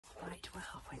Right, we're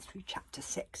halfway through chapter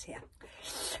 6 here.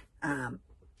 And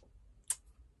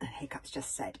Hiccup's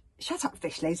just said, "Shut up,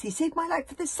 Fishlegs, he saved my life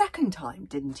for the second time,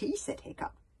 didn't he?" said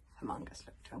Hiccup. Humungus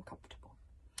looked uncomfortable.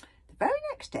 The very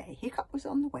next day, Hiccup was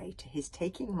on the way to his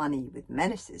taking money with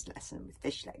menaces lesson with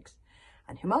Fishlegs,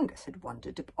 and Humungus had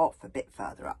wandered off a bit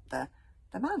further up the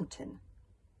mountain.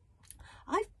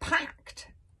 "I've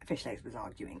packed," Fishlegs was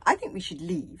arguing. "I think we should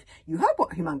leave. You heard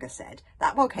what Humungus said.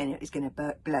 That volcano is going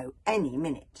to blow any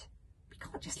minute." "We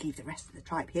can't just leave the rest of the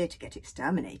tribe here to get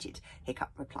exterminated,"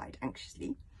 Hiccup replied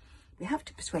anxiously. "We have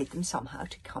to persuade them somehow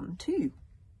to come too."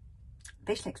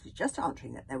 Fishlegs was just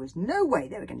answering that there was no way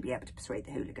they were going to be able to persuade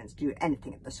the hooligans to do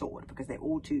anything of the sort because they're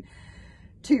all too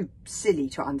silly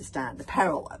to understand the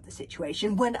peril of the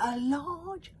situation, when a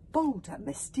large boulder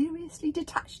mysteriously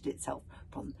detached itself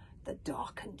from the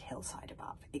darkened hillside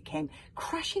above. It came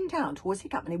crashing down towards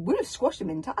Hiccup, and it would have squashed him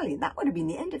entirely, and that would have been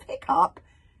the end of Hiccup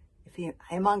if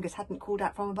Humungus hadn't called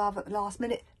out from above at the last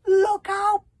minute, "Look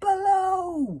out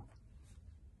below!"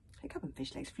 Hiccup and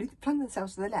Fishlegs flung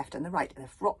themselves to the left and the right, and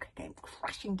the rock came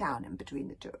crashing down in between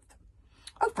the two of them.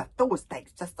 "Oh, for Thor's sake,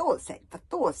 for Thor's sake, for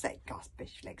Thor's sake," gasped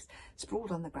Fishlegs,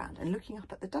 sprawled on the ground and looking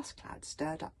up at the dust cloud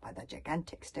stirred up by the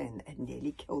gigantic stone that had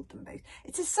nearly killed them both.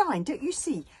 "It's a sign, don't you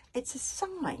see? It's a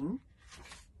sign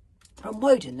from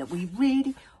Woden that we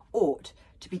really ought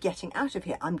to be getting out of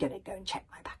here. I'm going to go and check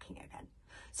my packing again."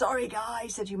 "Sorry,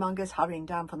 guys," said Humungus, hurrying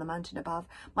down from the mountain above.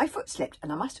 "My foot slipped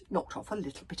and I must have knocked off a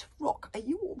little bit of rock. Are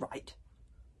you all right?"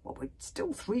 "Well, we're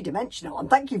still three-dimensional, and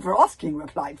thank you for asking,"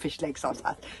 replied Fishlegs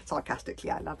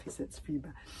sarcastically. I love his sense of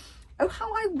humour. "Oh,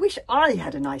 how I wish I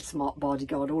had a nice smart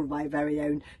bodyguard all my very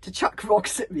own to chuck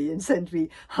rocks at me and send me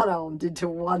unarmed into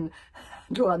one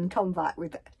combat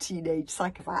with teenage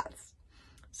psychopaths."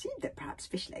 It seemed that perhaps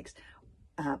Fishlegs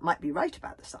might be right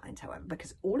about the signs, however,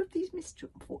 because all of these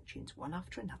misfortunes, one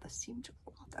after another, seemed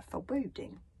rather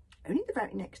foreboding. Only the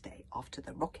very next day, after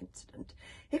the rock incident,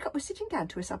 Hiccup was sitting down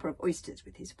to a supper of oysters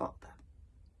with his father.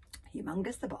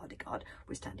 Humungus the bodyguard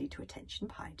was standing to attention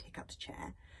behind Hiccup's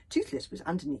chair. Toothless was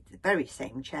underneath the very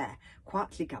same chair,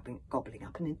 quietly gobbling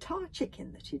up an entire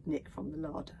chicken that he'd nicked from the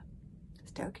larder.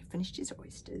 Stoic had finished his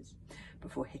oysters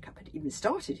before Hiccup had even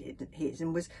started his,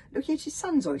 and was looking at his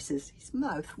son's oysters, his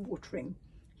mouth watering.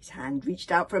 His hand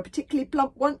reached out for a particularly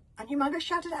plump one, and Humungus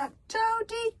shouted out,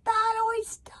 "Don't eat that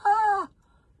oyster!"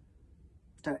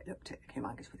 Stoic looked at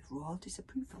Humungus with royal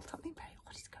disapproval. Something very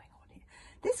odd is going on here.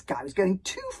 This guy was going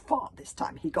too far this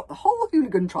time. He got the whole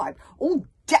hooligan tribe all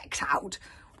decked out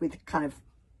with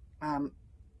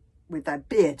with their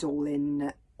beards all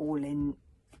in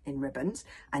ribbons,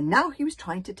 and now he was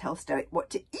trying to tell Stoic what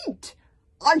to eat.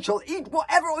 "I shall eat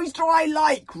whatever oyster I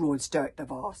like," roared Stoic the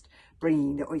Vast,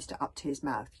 bringing the oyster up to his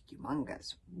mouth.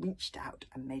 Humungus reached out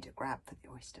and made a grab for the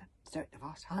oyster. Stoic the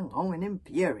Vast hung on in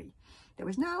fury. There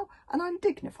was now an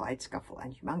undignified scuffle,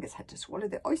 and Humungus had to swallow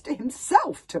the oyster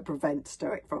himself to prevent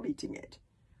Stoic from eating it.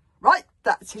 "Right,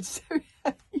 that's it." So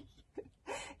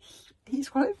he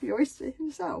swallowed the oyster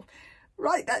himself.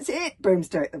 "Right, that's it," boomed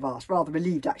Stoic the Vast, rather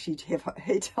relieved actually to have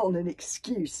hit on an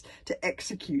excuse to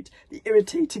execute the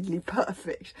irritatingly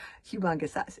perfect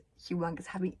Humungus. That's Humungus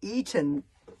having eaten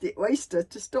the oyster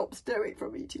to stop Stoic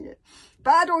from eating it.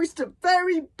 "Bad oyster,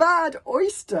 very bad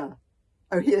oyster."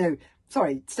 "Oh,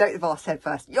 sorry, Stoic the Vast said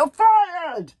first. "You're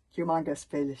fired!" Humungus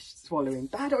finished swallowing.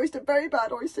 "Bad oyster, very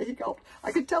bad oyster," he gulped.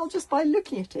 "I could tell just by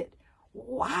looking at it."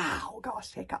 "Wow,"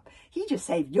 gasped Hiccup. "He just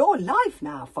saved your life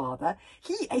now, father.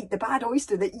 He ate the bad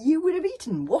oyster that you would have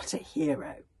eaten. What a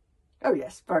hero." "Oh,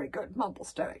 yes, very good," mumbled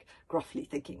Stoic, gruffly,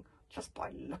 thinking, just by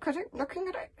looking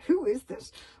at it, who is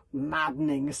this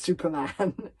maddening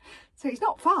Superman? "So he's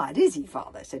not fired, is he,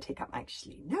 father?" said Hiccup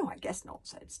anxiously. "No, I guess not,"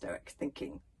 said Stoic,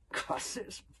 thinking,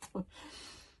 "Crusses.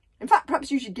 In fact,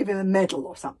 perhaps you should give him a medal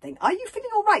or something. Are you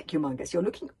feeling all right, Humungus? You're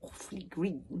looking awfully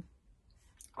green."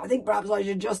 "I think perhaps I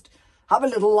should just have a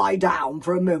little lie down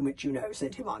for a moment,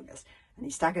 said Humungus. And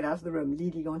he staggered out of the room,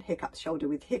 leaning on Hiccup's shoulder,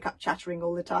 with Hiccup chattering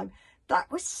all the time.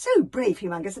 "That was so brave,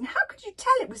 Humungus, and how could you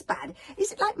tell it was bad?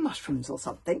 Is it like mushrooms or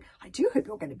something? I do hope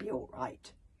you're going to be all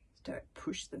right." Stoic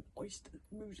pushed the oyster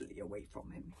moodily away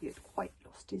from him. He had quite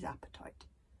lost his appetite.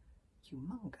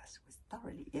 Humungus was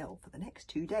thoroughly ill for the next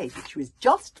 2 days, which was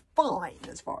just fine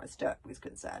as far as Stoic was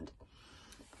concerned.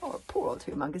 Oh, poor old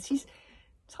Humungus.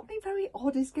 Something very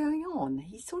odd is going on.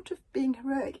 He's sort of being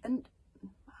heroic, and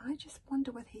I just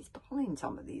wonder whether he's behind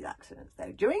some of these accidents,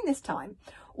 though. During this time,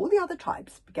 all the other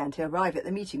tribes began to arrive at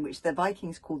the meeting, which the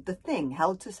Vikings called the Thing,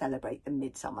 held to celebrate the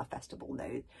midsummer festival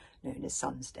known as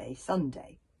Sunday.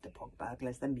 The Bog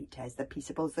Burglars, the Meatheads, the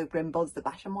Peaceables, the Grimbalds, the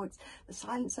Bashamoids, the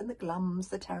Silents and the Glums,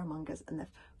 the Terrormongers, and the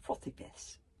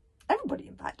Frothyfists. Everybody,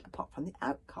 in fact, apart from the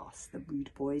outcasts, the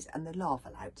rude boys and the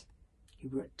lava-louts, who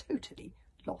were a totally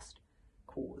lost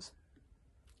cause.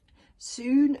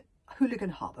 Soon, Hooligan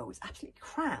Harbour was absolutely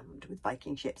crammed with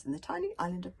Viking ships, and the tiny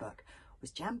island of Burke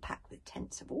was jam-packed with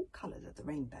tents of all colours of the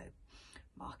rainbow.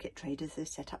 Market traders had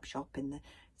set up shop in the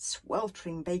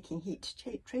sweltering baking heat,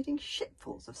 trading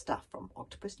shipfuls of stuff from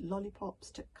octopus lollipops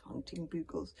to hunting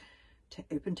bugles to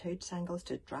open-toed sangles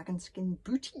to dragon-skin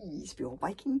booties for your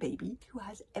Viking baby who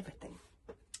has everything.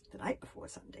 The night before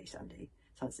Sunday,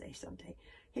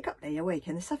 Hiccup lay awake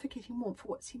in the suffocating warmth for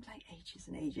what seemed like ages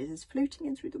and ages, as floating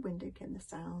in through the window came the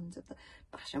sounds of the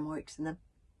bashamoiks and the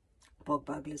bog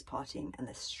burglars partying and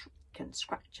the shriek and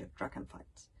scratch of dragon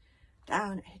fights.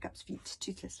 Down at Hiccup's feet,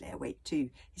 Toothless lay awake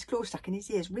too, his claws stuck in his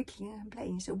ears, wriggling and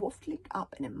playing, so waffling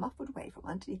up in a muffled way from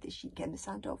underneath the sheet came the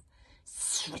sound of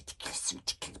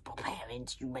 "Switickless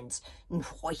barbarians, humans, and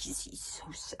why is he so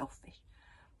selfish?"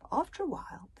 But after a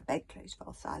while, the bedclothes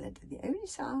fell silent, and the only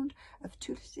sound of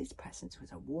Toothless's presence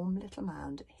was a warm little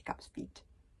mound at Hiccup's feet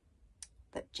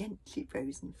that gently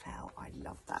rose and fell. I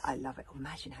love that. I love it.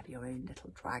 Imagine having your own little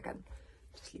dragon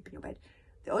to sleep in your bed.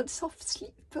 The odd soft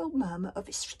sleep-filled murmur of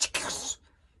 "It's ridiculous,"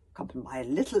 accompanied by a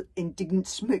little indignant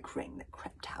smoke ring that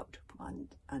crept out from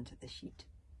under the sheet.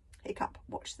 Hiccup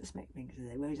watched the smoke rings as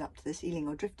they rose up to the ceiling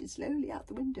or drifted slowly out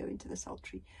the window into the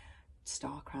sultry,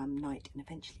 star-crowned night, and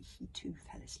eventually he too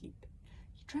fell asleep.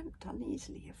 He dreamt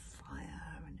uneasily of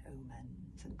fire and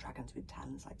omens and dragons with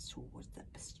talons like swords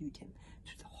that pursued him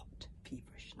through the hot,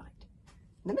 feverish night.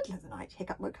 In the middle of the night,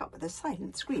 Hiccup woke up with a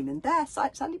silent scream, and there,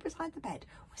 standing beside the bed,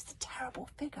 was the terrible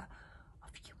figure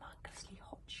of Humongously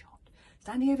Hotshot,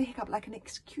 standing over Hiccup like an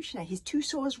executioner, his two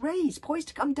swords raised, poised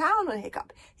to come down on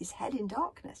Hiccup, his head in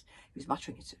darkness. He was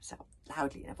muttering to himself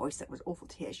loudly in a voice that was awful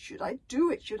to hear, "Should I do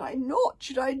it? Should I not?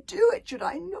 Should I do it? Should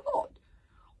I not?"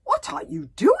 "What are you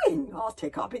doing?" asked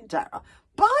Hiccup in terror.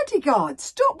 "Bodyguard,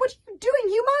 stop! What are you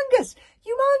doing? Humongous!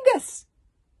 Humongous!"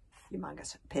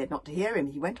 Humongous appeared not to hear him.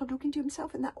 He went on talking to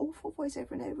himself in that awful voice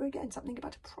over and over again, something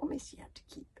about a promise he had to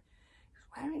keep. He was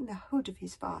wearing the hood of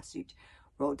his fire suit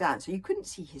rolled down, so you couldn't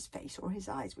see his face or his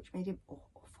eyes, which made him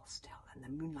awful still, and the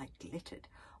moonlight glittered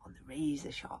on the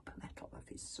razor-sharp metal of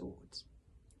his swords.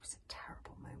 It was a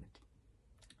terrible moment.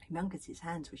 Humongous's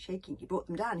hands were shaking. He brought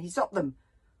them down. He stopped them.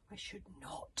 "I should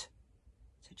not,"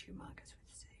 said Humongous with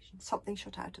decision. Something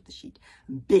shot out of the sheet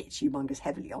and bit Humongous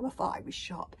heavily on the thigh with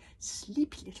sharp,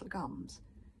 sleepy little gums.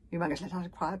 Humongous let out a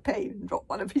cry of pain and dropped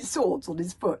one of his swords on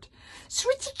his foot.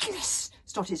 "Ridiculous!"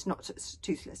 snotted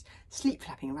Toothless, sleep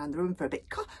flapping around the room for a bit.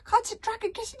 Can't a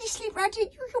dragon get any sleep round here?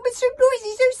 You humans so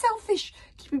noisy, so selfish,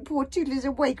 keeping poor Toothless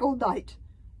awake all night."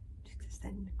 Toothless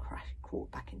then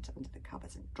crawled back under the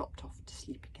covers and dropped off to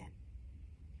sleep again.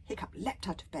 Hiccup leapt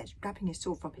out of bed, grabbing his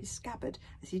sword from his scabbard.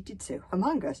 As he did so,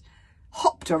 Humongous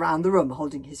hopped around the room,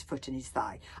 holding his foot and his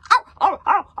thigh. "Ow, ow,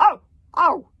 ow, ow,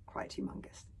 ow!" cried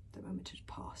Humongous. The moment had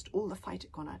passed. All the fight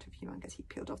had gone out of Humongous. He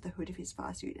peeled off the hood of his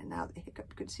fire suit, and now that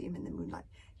Hiccup could see him in the moonlight,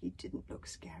 he didn't look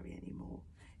scary anymore.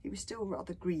 He was still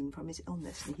rather green from his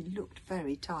illness, and he looked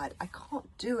very tired. "I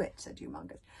can't do it," said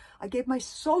Humongous. "I gave my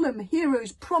solemn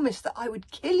hero's promise that I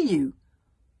would kill you.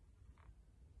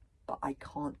 But I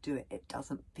can't do it. It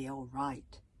doesn't feel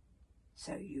right."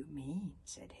 "So you mean,"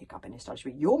 said Hiccup in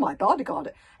astonishment, "you're my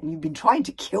bodyguard and you've been trying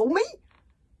to kill me?"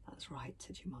 "That's right,"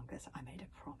 said Humongous. "I made a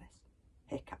promise."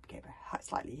 Hiccup gave a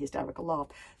slightly hysterical laugh.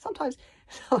 Somehow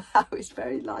it's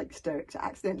very like Stoic to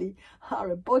accidentally hire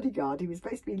a bodyguard who was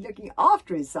supposed to be looking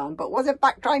after his son, but was in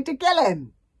fact trying to kill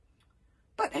him.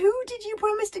 "But who did you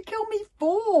promise to kill me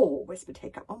for?" whispered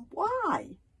Hiccup. "And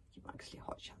why?" Humongously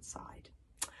Hotshot sighed.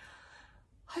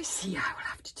 "I see I will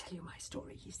have to tell you my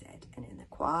story," he said, and in the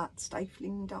quiet,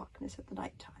 stifling darkness of the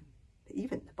night time, for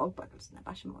even the bog buggles and the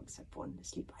bashamogs had fallen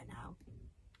asleep by now,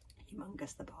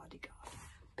 Humongous the bodyguard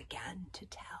began to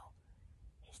tell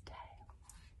his tale.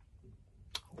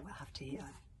 We'll have to hear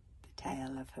the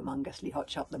tale of Humongously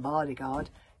Hotshot the bodyguard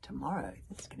tomorrow.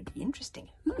 This is going to be interesting.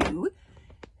 Who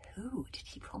did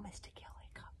he promise to